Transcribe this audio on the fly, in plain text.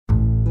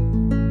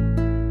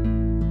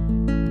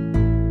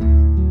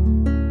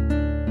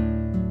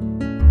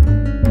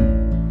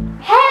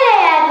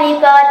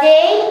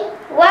everybody,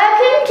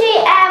 welcome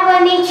to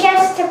our new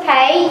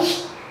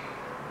Escapades.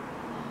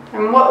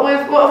 And what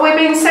have we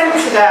been sent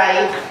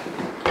today?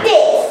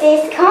 This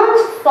is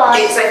called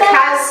It's a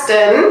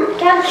CASDON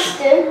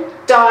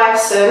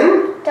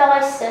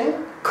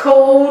Dyson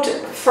cooled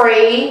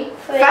free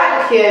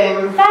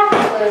vacuum.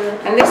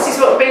 And this is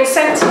what we've been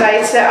sent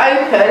today to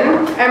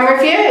open and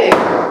review.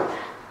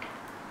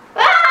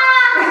 Ah!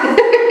 1,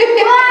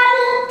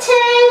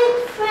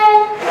 2, 3.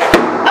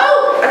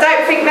 Oh, I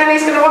don't think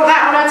Nanny's going to want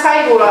that on her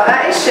table like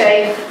that, is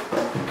she?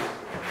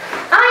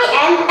 I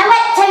am a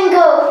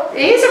rectangle.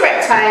 It is a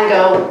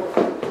rectangle.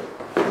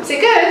 Is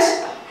it good?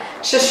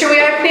 So shall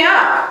we open it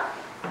up?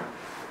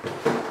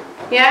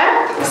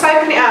 Yeah? Let's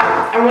open it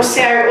up and we'll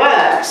see how it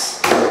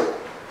works.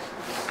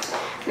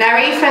 Now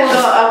Ethan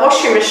got a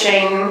washing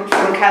machine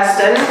from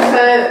CASDON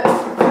for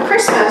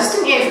Christmas,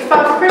 didn't you? For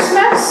Father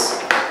Christmas?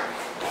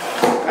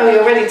 Oh,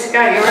 you're ready to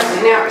go. You're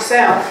opening it out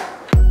yourself.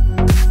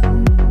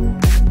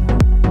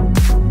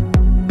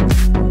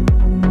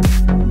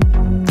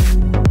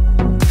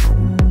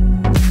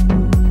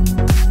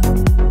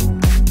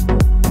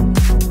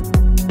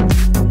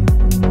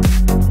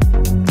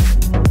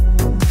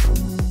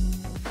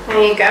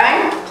 There you go.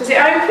 Does it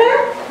open?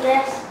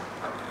 Yes.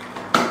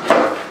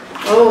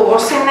 Oh,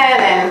 what's in there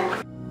then?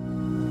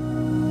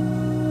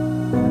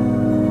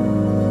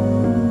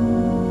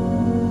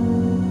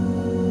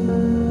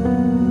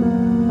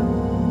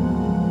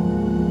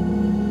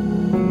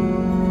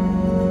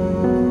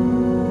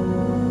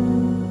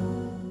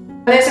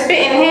 And there's a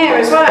bit in here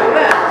as well,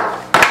 look.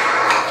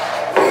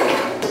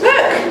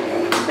 Look,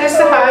 there's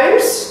the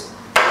hose.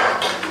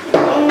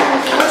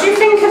 What do you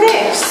think of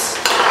this?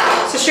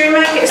 So should we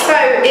make it so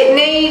it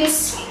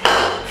needs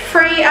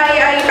 3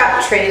 AA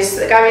batteries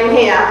that go in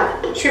here.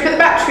 Should we put the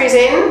batteries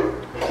in?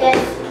 Yes.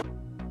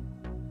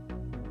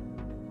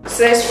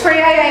 So there's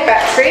 3 AA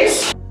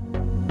batteries. Do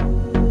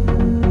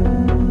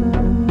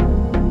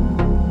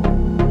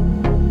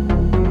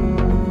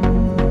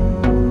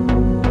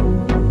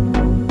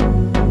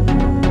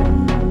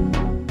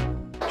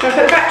you want to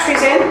put the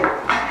batteries in?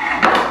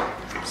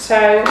 So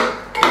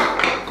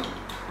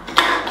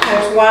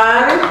there's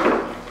 1.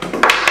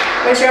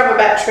 Where's your other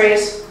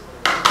batteries?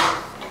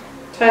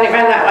 Turn it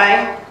round that way.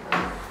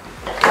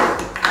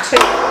 2.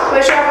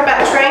 Where's your other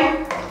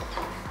battery?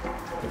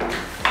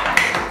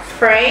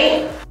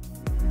 3.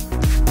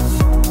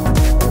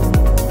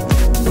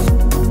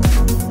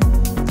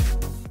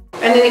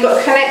 And then you've got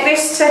to connect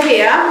this to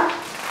here.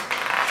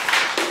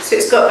 So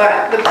it's got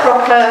like the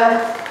proper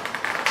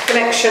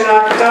connection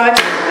like a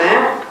Dyson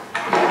there.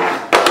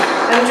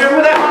 And do you want to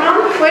put that one on?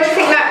 Where do you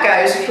think that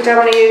goes if you don't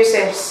want to use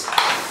this?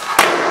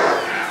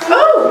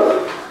 Oh!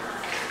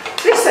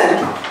 Listen.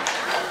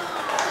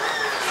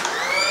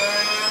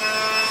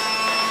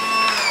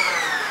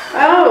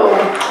 Oh.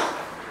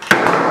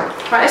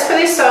 Right, let's put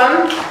this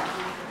on.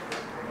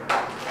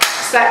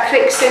 So that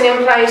clicks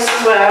in place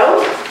as well.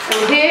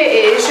 And here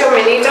is your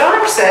mini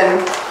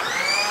Dyson.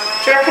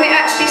 Do you reckon it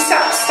actually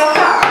sucks stuff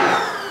up?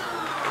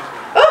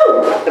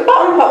 Oh, the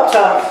bottom popped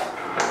off.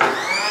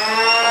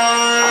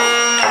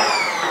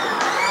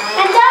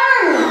 I'm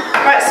done.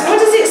 Right, so what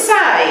does it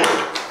say?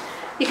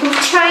 You can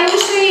change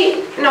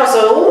the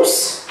nozzles.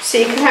 So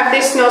you can have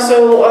this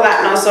nozzle or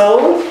that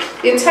nozzle.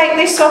 You can take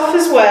this off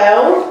as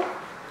well.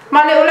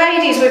 My little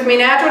lady's with me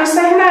now. Do you want to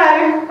say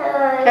hello?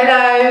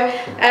 Hello.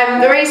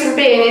 The reason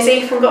being is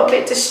Ethan got a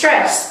bit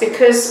distressed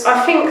because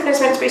I think there's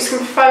meant to be some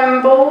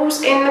foam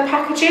balls in the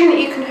packaging that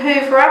you can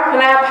hoover up,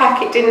 and our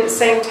packet didn't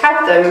seem to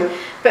have them.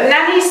 But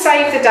Nanny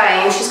saved the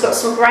day and she's got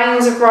some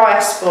grains of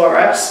rice for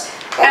us,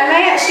 and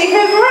they actually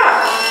hoover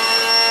up.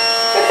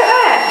 Look at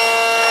that.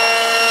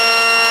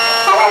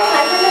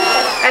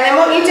 And then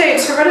what you do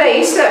to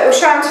release, look, we'll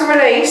show them to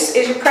release,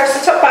 is you press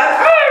the top button.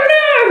 Oh no!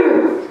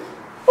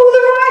 All the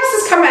rice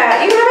has come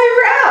out. You can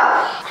hoover it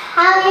up.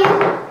 How do you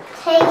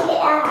take it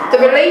out? The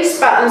release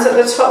button's at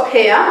the top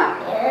here.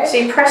 Yes. So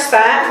you press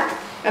that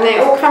and then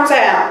it all comes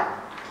out.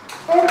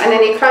 And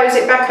then you close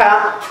it back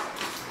up.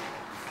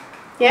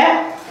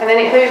 Yeah? And then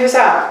it hoovers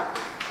up.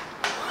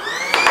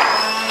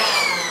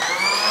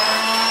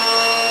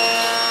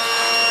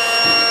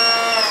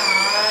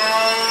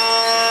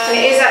 And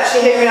it is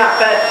actually hoovering up,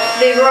 but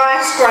the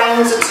rice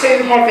grains are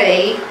too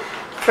heavy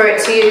for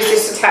it to use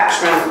this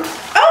attachment.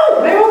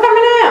 Oh, they're all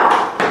coming out.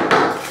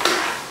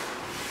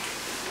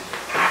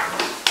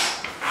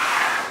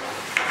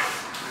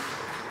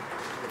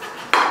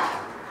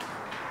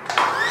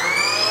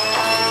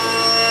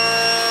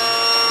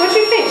 What do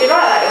you think? Do you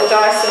like that little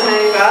Dyson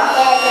hoover?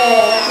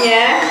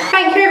 Yeah.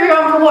 Thank you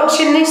everyone for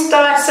watching this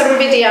Dyson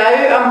video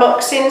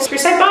unboxing. Should we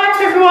say bye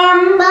to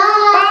everyone? Bye.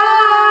 Bye.